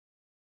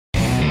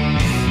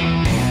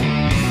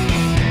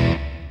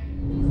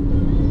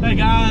Hey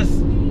guys,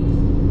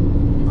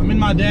 I'm in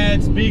my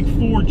dad's big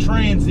Ford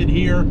Transit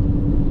here.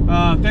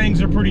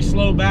 Things are pretty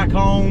slow back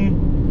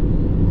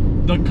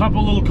home. The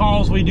couple little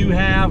calls we do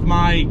have,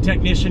 my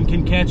technician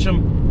can catch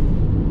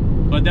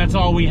them, but that's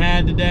all we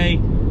had today.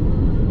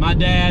 My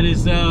dad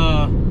is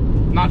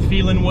not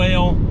feeling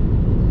well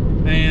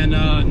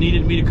and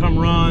needed me to come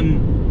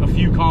run a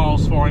few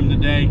calls for him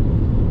today.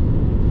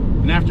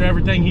 And after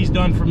everything he's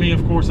done for me,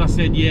 of course, I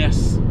said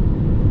yes.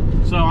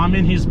 So I'm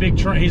in his big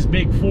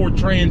Ford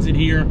Transit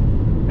here,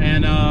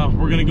 and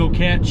we're gonna go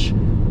catch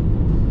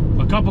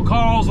a couple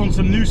calls on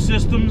some new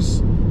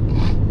systems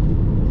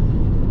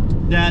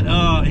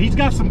that he's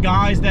got some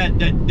guys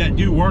that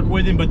do work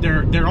with him, but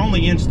they're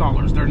only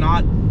installers. They're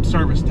not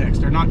service techs.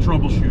 They're not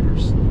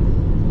troubleshooters.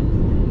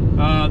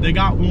 They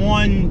got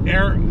one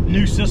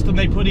new system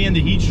they put in.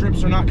 The heat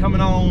strips are not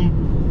coming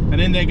on, and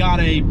then they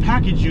got a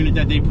package unit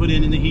that they put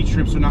in, and the heat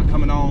strips are not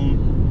coming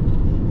on.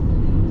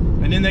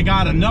 And then they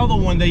got another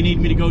one they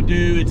need me to go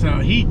do. It's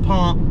a heat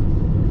pump.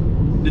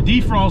 The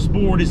defrost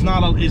board is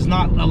not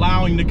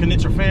allowing the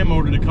condenser fan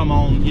motor to come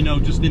on, you know,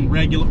 just in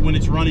regular, when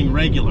it's running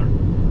regular.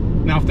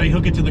 Now if they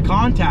hook it to the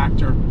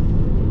contactor,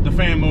 the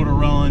fan motor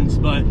runs,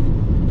 but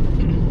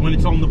when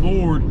it's on the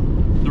board,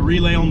 the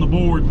relay on the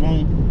board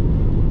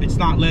it's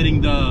not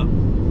letting the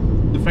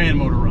fan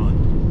motor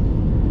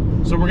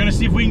run. So we're gonna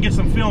see if we can get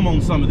some film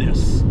on some of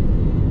this.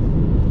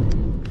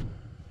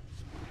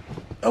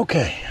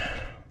 Okay.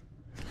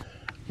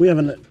 We have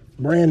a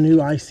brand new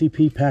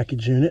ICP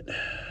package unit.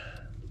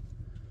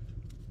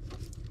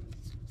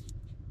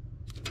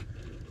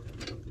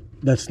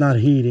 That's not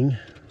heating.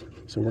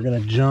 So we're gonna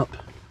jump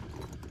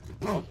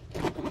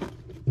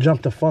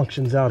the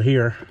functions out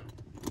here.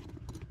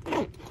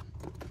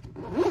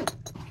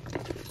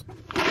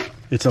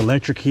 It's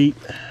electric heat.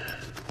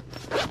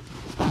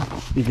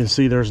 You can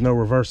see there's no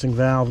reversing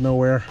valve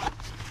nowhere.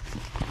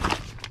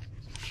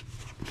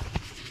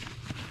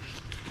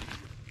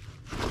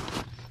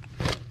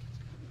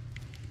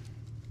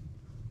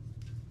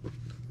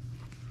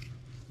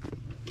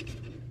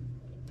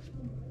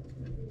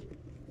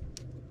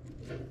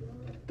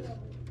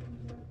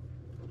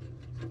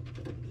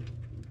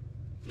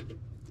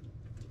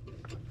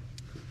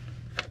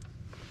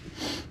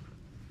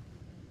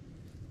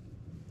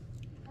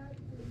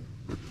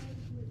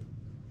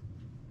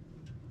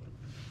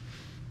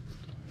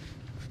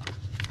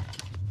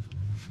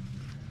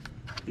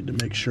 Need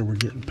to make sure we're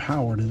getting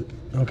power to it.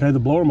 Okay, the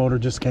blower motor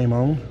just came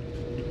on.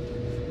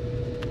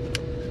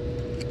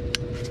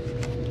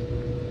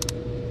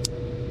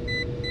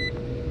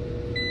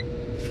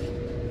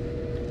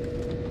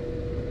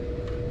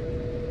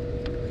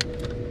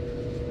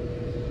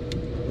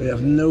 We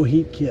have no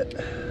heat kit.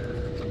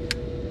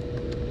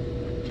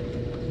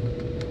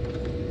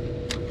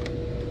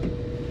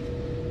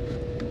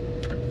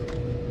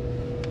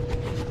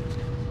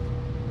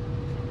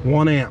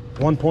 One amp,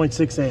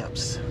 1.6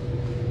 amps.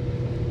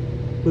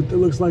 But it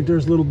looks like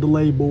there's little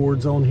delay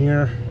boards on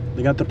here.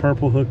 They got the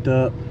purple hooked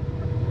up.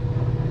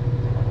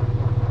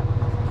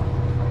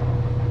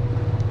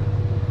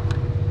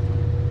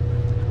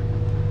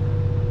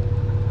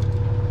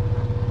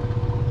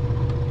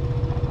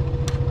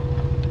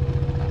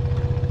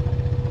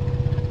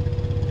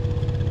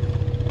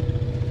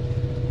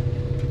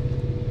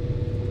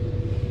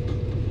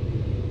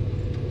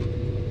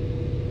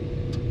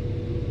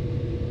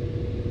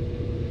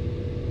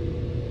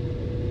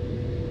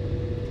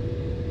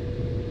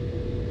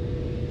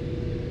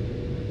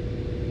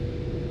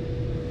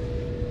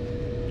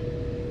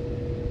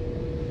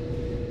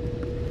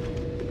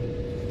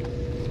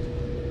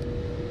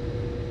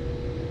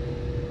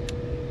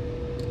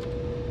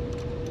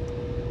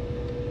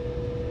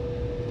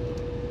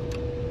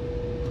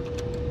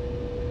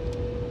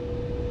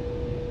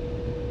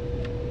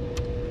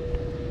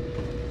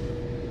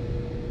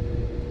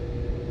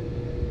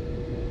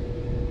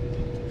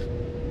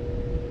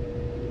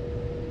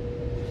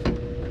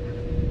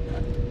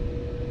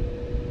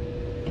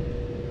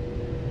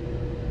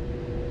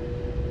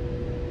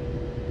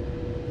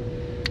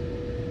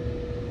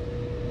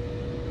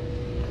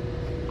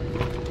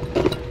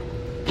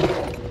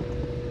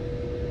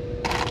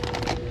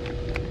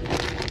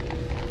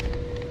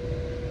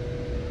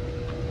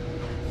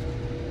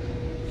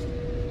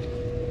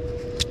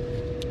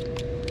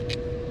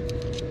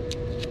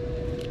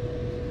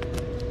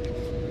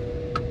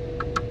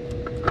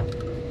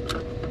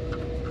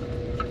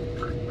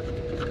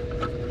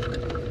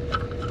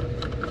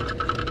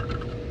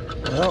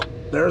 Well,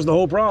 there's the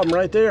whole problem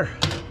right there.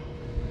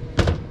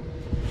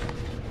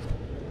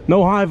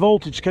 No high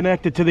voltage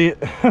connected to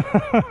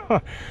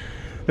the...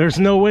 There's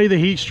no way the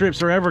heat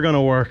strips are ever going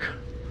to work.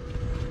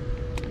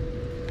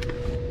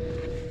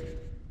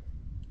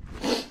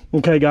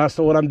 Okay guys,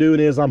 so what I'm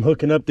doing is I'm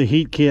hooking up the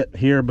heat kit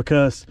here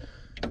because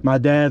my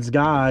dad's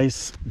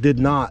guys did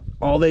not.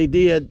 All they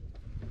did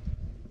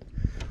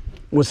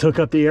was hook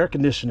up the air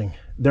conditioning.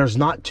 There's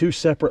not two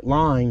separate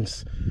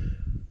lines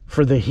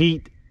for the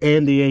heat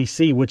and the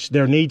AC, which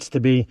there needs to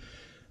be.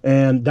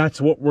 And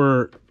that's what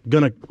we're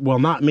gonna, well,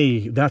 not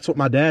me, that's what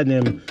my dad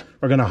and them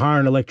are gonna hire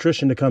an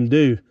electrician to come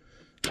do.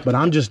 But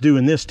I'm just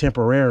doing this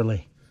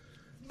temporarily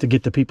to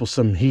get the people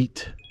some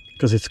heat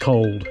because it's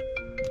cold.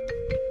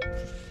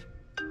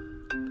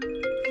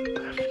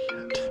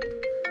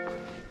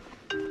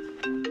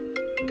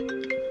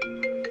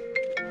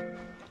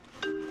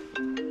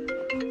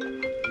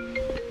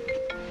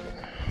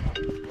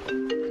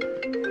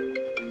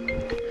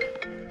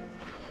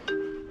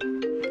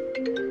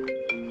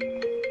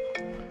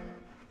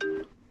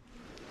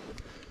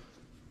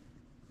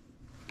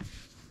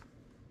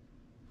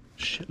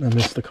 Shit, I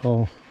missed the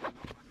call.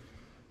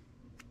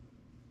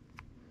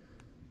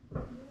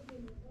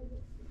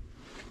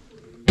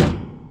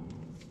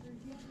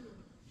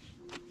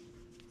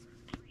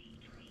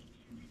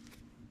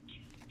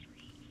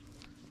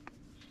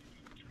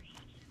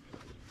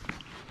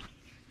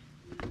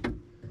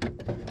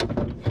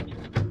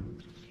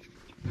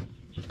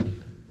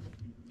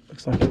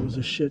 Looks like it was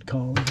a shit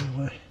call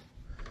anyway.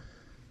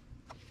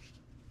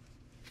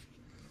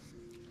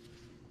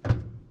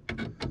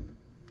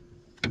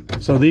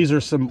 So these are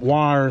some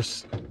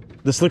wires.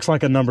 This looks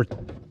like a number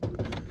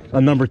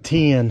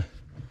 10.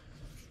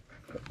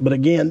 But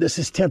again, this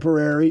is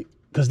temporary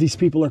because these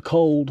people are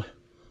cold.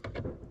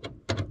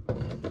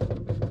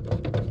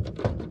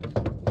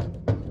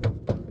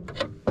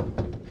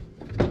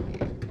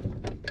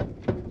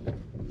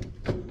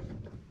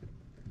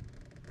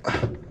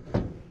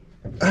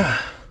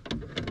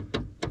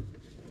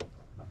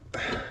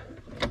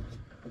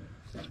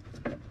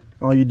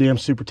 All you damn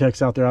super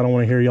techs out there, I don't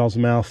want to hear y'all's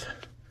mouth.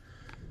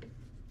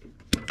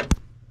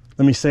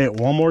 Let me say it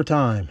one more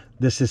time.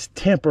 This is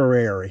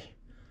temporary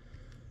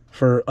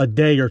for a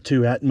day or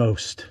two at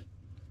most.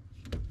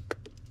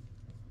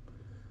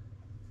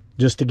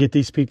 Just to get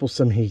these people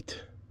some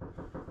heat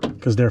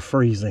because they're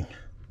freezing.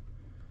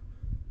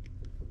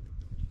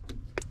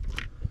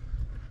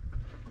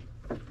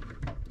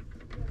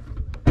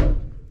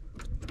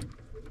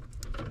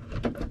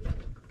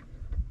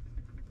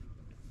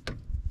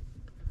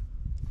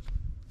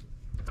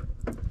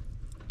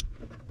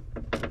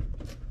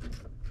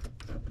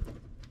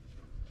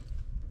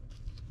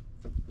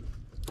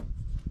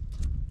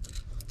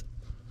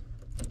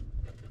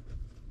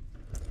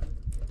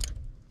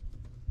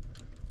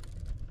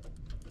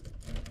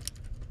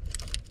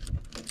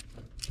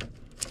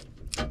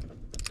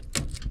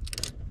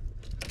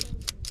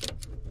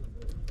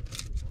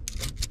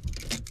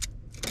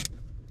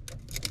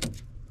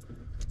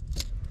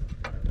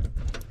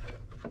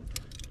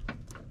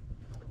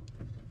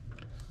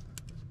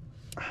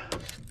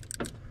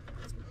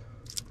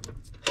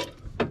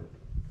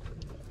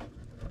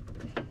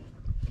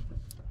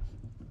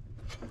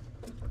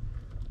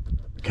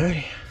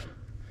 Okay,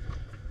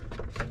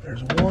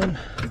 there's one.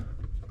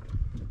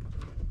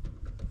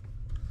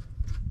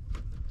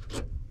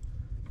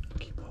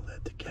 Keep all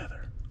that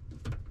together.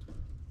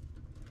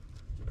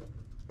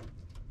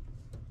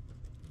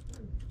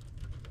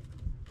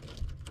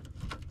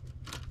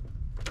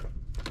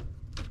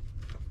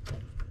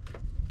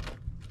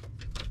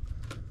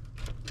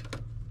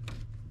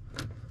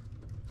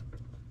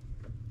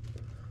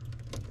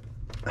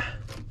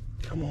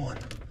 Come on.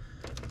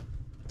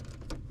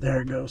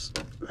 There it goes.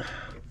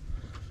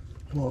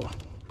 Whoa.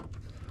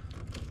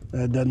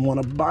 That doesn't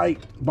want to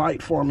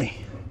bite for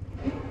me.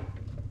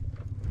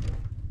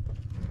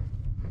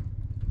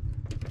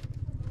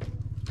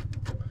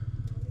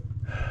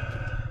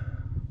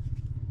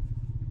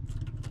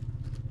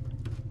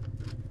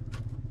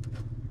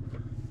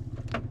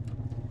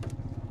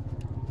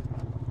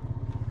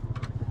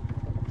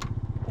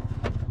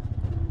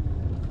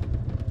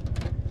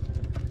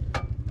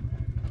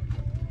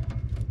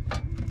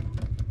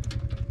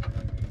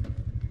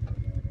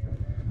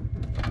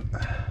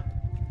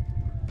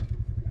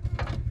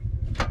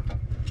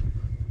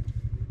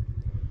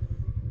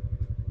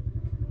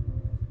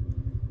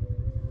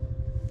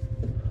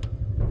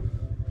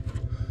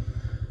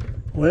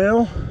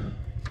 Well,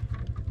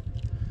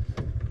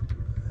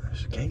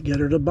 just can't get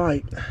her to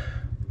bite.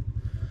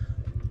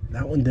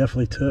 That one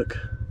definitely took.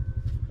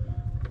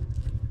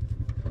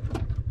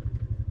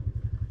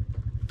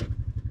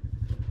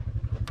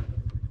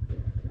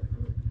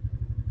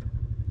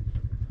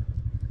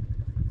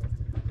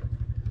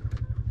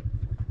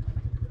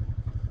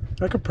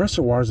 That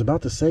compressor wire is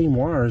about the same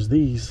wire as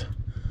these,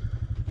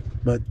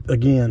 but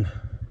again,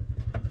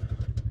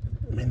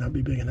 it may not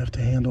be big enough to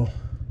handle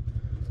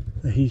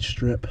the heat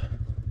strip.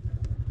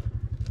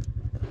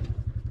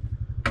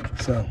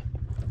 So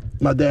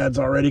my dad's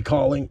already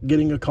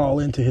getting a call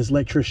into his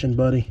electrician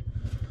buddy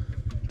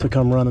to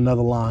come run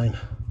another line,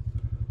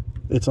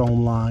 its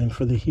own line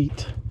for the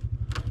heat.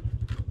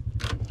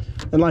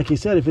 And like he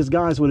said, if his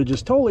guys would have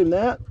just told him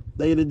that,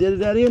 they'd have did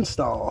it at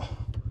install.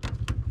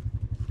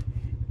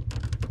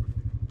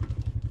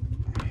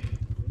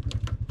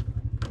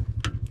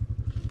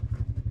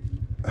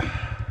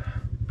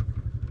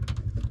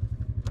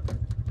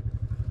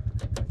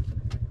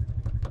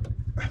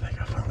 I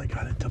think I finally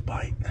got it to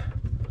bite.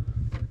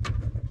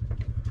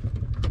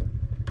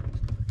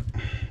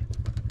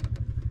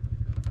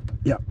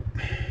 Yep.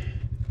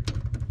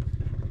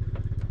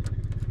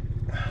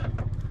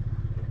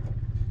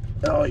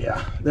 Oh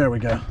yeah, there we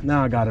go.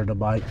 Now I got her to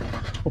bite.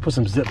 We'll put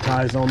some zip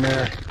ties on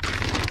there.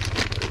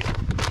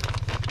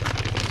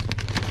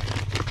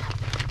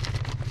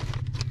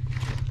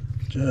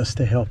 Just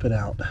to help it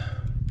out.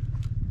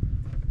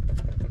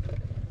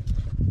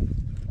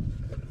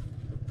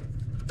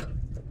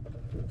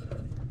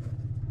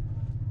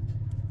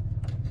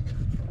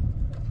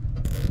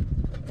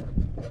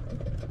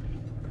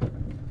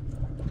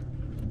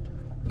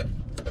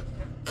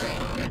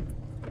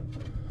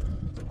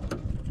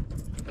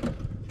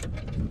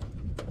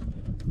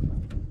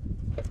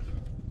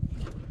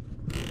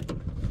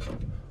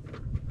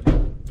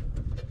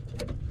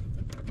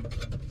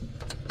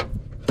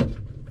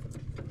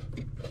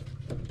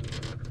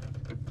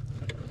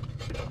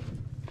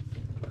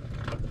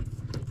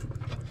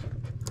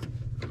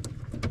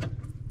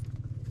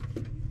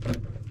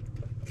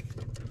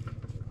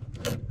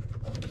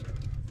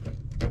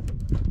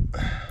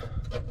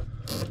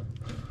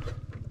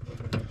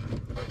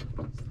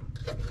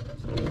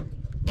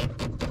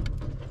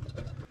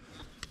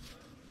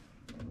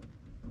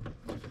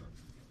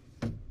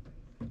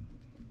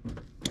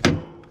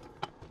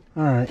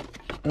 All right,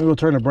 I'm gonna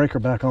turn the breaker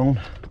back on,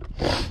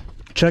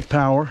 check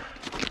power,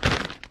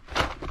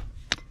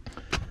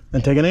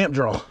 then take an amp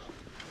draw.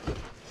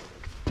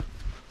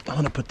 I'm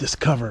gonna put this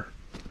cover.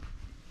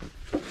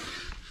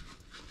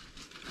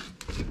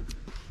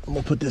 I'm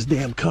gonna put this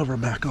damn cover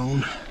back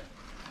on.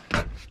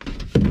 I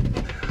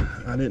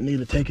didn't need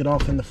to take it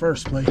off in the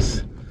first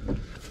place.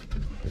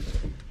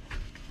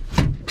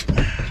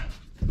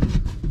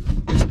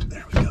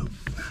 There we go.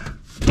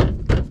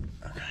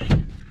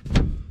 Okay.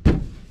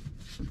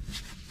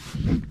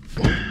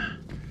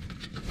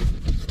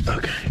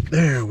 Okay,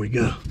 there we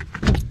go.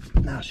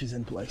 Now she's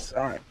in place.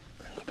 All right,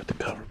 put the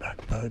cover back.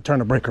 Turn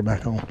the breaker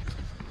back on.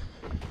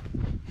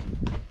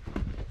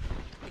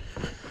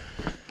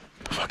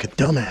 Fucking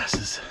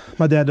dumbasses.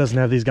 My dad doesn't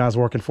have these guys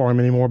working for him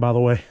anymore, by the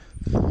way.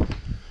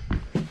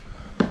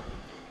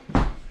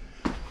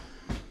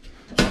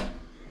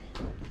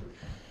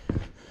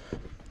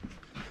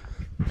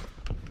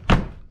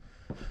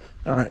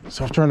 All right,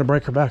 so I've turned the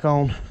breaker back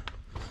on.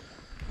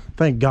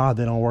 Thank God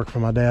they don't work for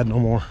my dad no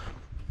more.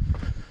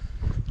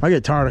 I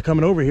get tired of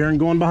coming over here and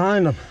going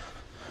behind them.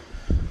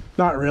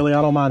 Not really,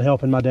 I don't mind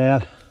helping my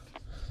dad.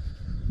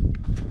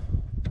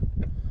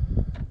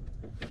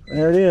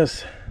 There it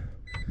is.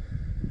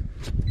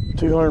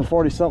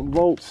 240 something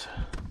volts.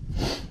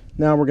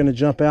 Now we're gonna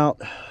jump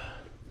out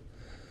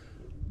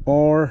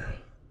R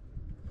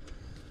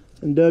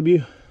and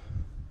W.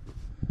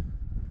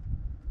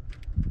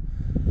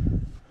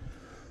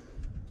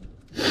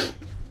 And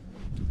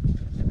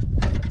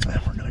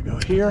we're gonna go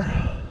here.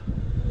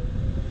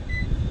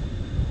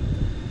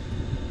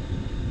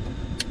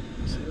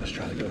 Let's see, let's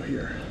try to go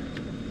here.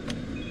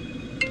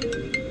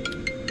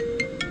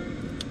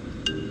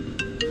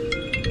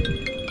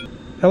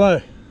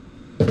 Hello.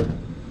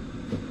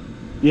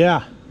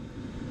 Yeah.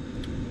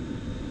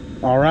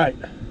 All right.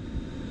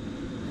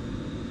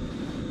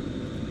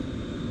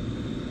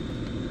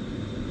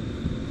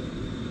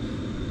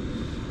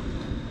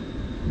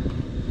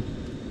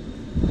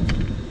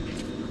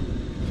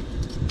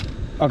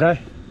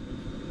 Okay.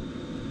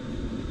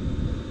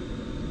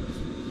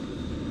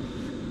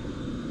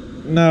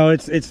 No,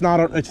 it's not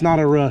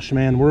a rush,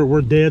 man.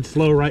 We're dead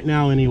slow right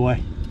now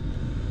anyway.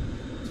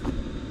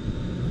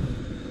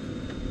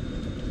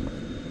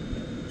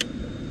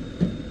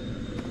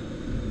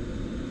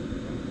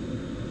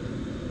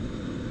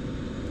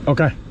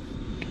 Okay,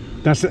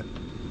 that's it.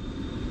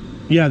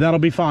 Yeah, that'll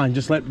be fine.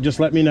 Just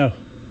let me know.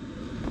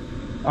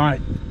 All right,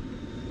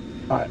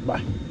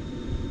 bye.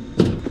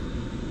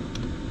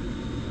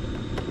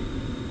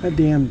 That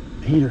damn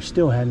heater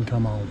still hadn't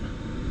come on.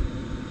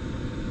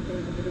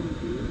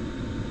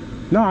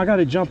 No, I got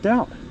it jumped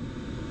out.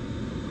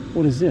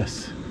 What is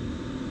this?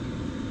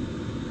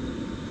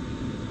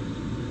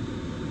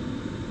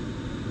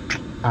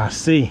 I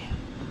see.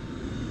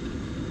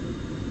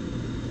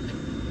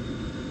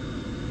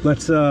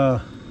 Let's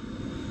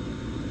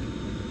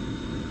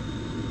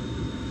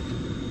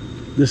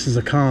this is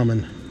a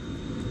common.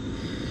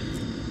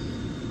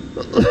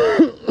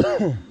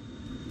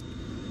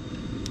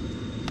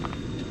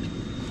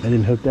 I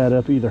didn't hook that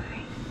up either.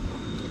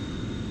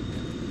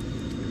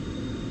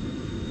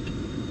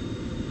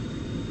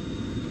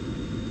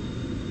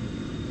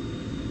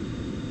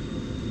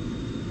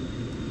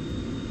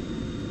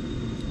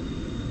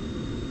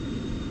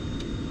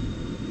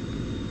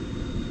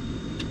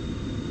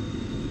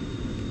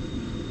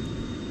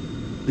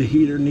 The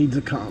heater needs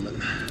a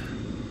common.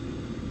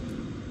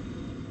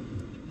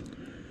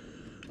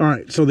 All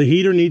right, so the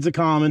heater needs a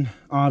common,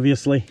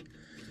 obviously.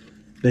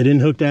 They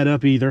didn't hook that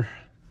up either.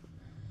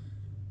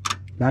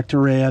 Back to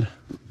red.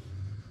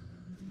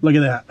 Look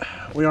at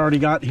that. We already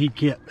got heat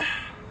kit.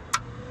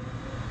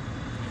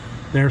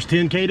 There's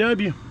 10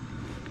 kW.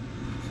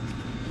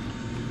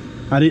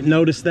 I didn't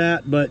notice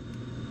that, but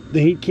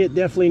the heat kit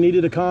definitely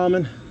needed a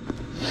common.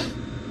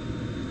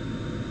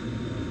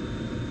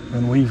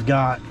 And we've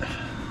got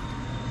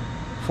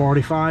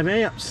 45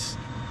 amps.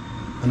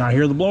 And I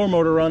hear the blower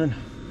motor running.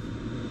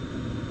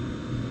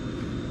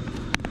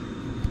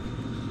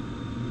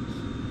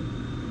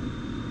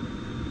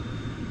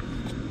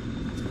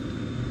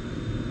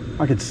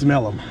 I could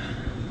smell them.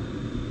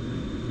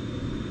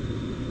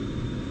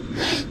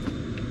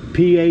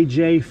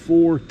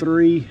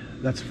 PAJ43,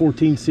 that's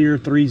 14 SEER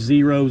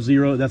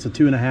 300, that's a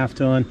 2.5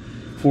 ton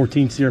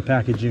 14 SEER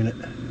package unit.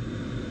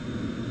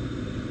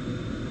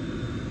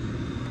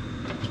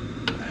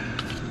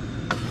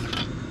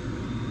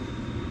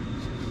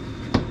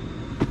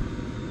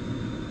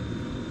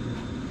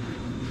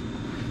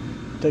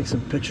 Take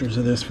some pictures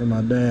of this for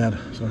my dad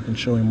so I can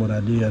show him what I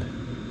did.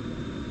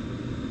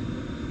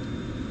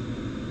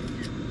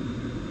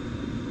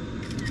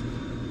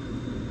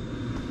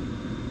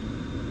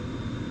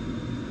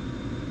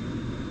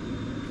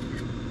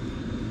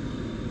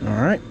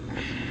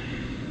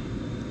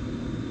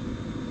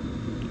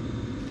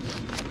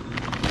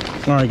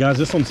 All right, guys,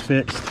 this one's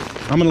fixed.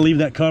 I'm gonna leave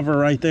that cover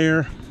right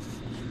there,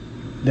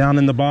 down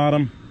in the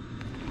bottom.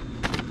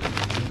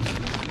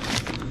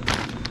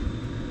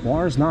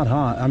 Water's not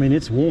hot. I mean,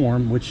 it's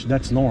warm, which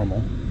that's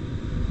normal,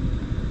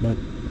 but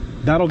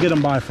that'll get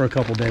them by for a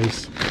couple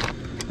days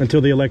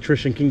until the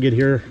electrician can get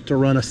here to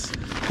run us.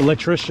 The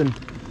electrician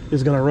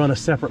is gonna run a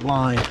separate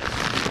line.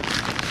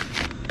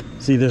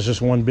 See, there's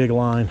just one big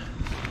line.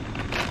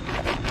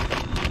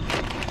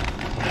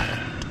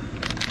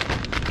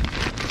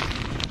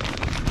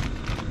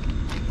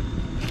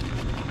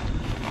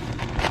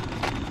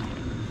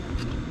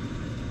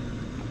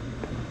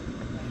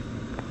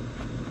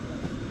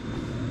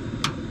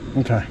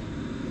 Okay,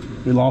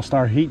 we lost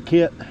our heat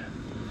kit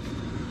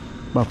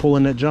by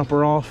pulling that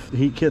jumper off. The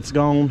heat kit's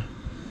gone.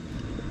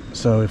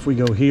 So if we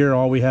go here,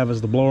 all we have is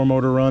the blower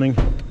motor running.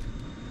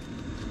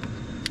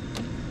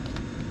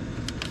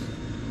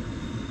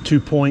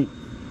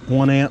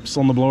 2.1 amps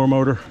on the blower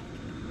motor.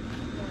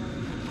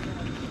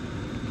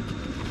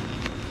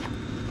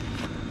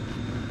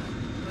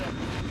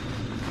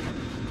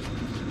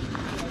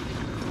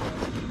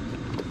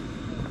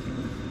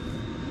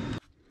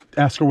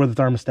 Ask her where the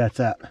thermostat's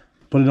at.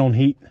 Put it on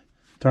heat,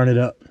 turn it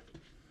up.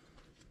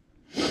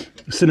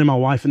 Sending my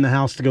wife in the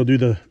house to go do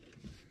the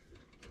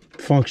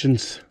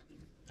functions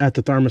at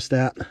the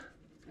thermostat.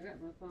 I got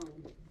my phone.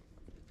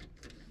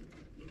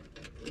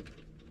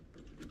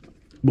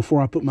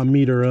 Before I put my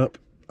meter up,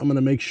 I'm gonna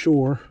make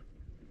sure.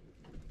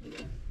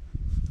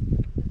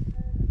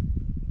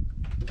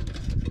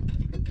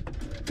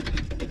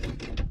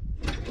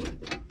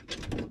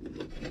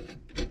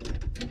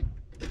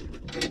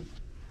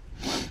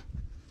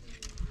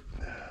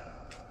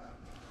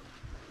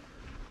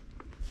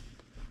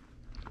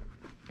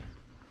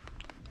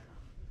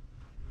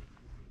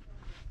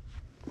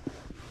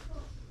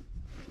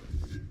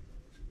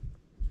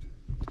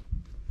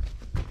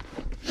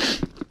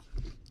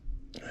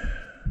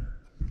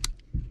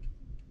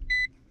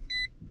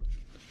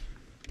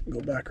 Go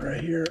back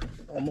right here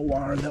on the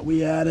wire that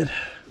we added.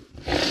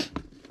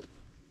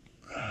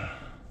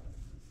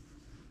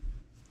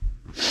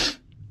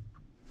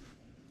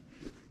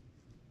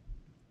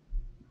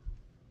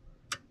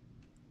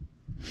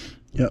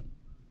 Yep,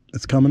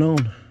 it's coming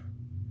on.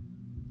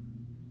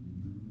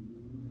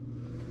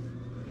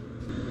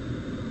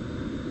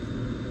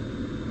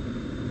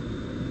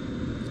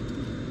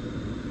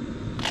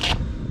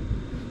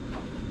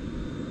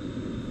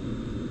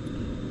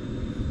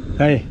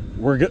 Hey,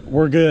 we're good.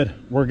 We're good.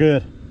 We're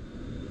good.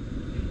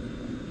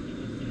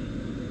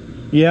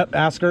 Yep,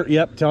 ask her.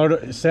 Yep, tell her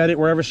to set it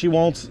wherever she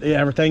wants. Yeah,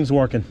 everything's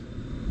working.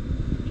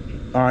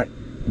 All right,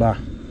 bye.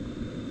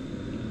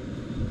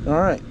 All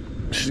right,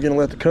 she's gonna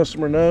let the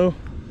customer know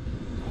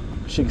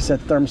she can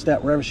set the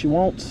thermostat wherever she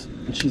wants,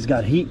 and she's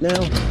got heat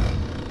now.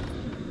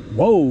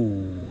 Whoa!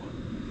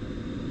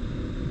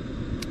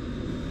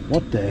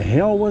 What the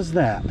hell was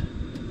that?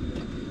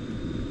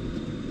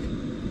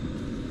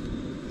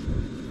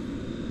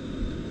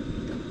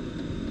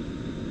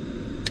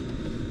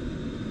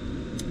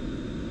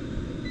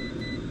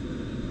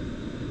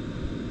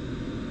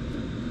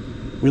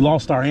 We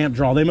lost our amp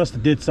draw. They must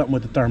have did something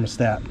with the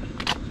thermostat.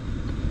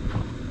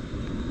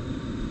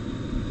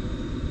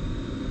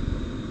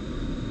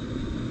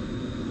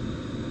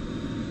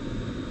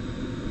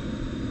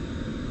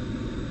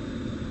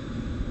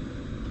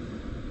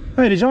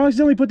 Hey, did y'all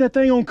accidentally put that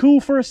thing on cool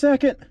for a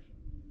second?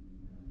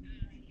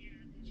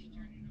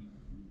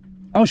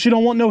 Oh, she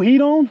don't want no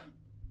heat on?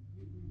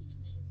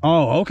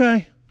 Oh,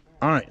 okay.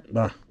 All right,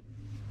 bye.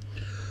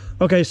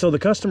 Okay, so the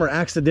customer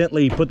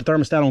accidentally put the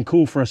thermostat on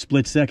cool for a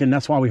split second.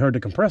 That's why we heard the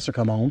compressor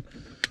come on.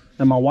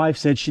 And my wife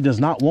said she does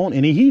not want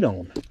any heat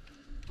on.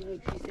 She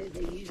said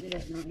they use it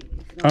at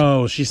night.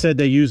 Oh, she said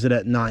they use it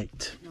at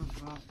night.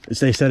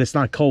 They said it's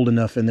not cold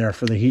enough in there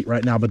for the heat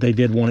right now, but they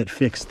did want it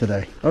fixed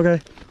today. Okay,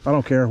 I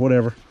don't care,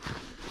 whatever.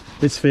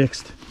 It's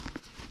fixed.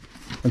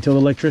 Until the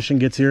electrician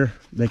gets here,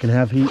 they can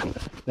have heat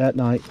that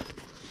night.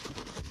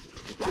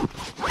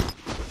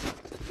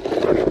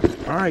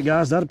 All right,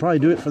 guys, that'll probably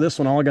do it for this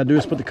one. All I gotta do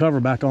is put the cover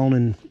back on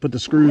and put the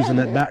screws in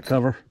that back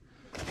cover.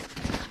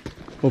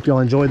 Hope y'all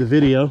enjoyed the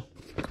video.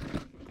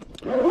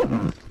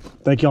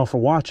 Thank y'all for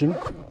watching,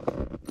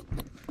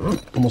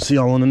 and we'll see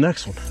y'all on the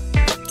next one.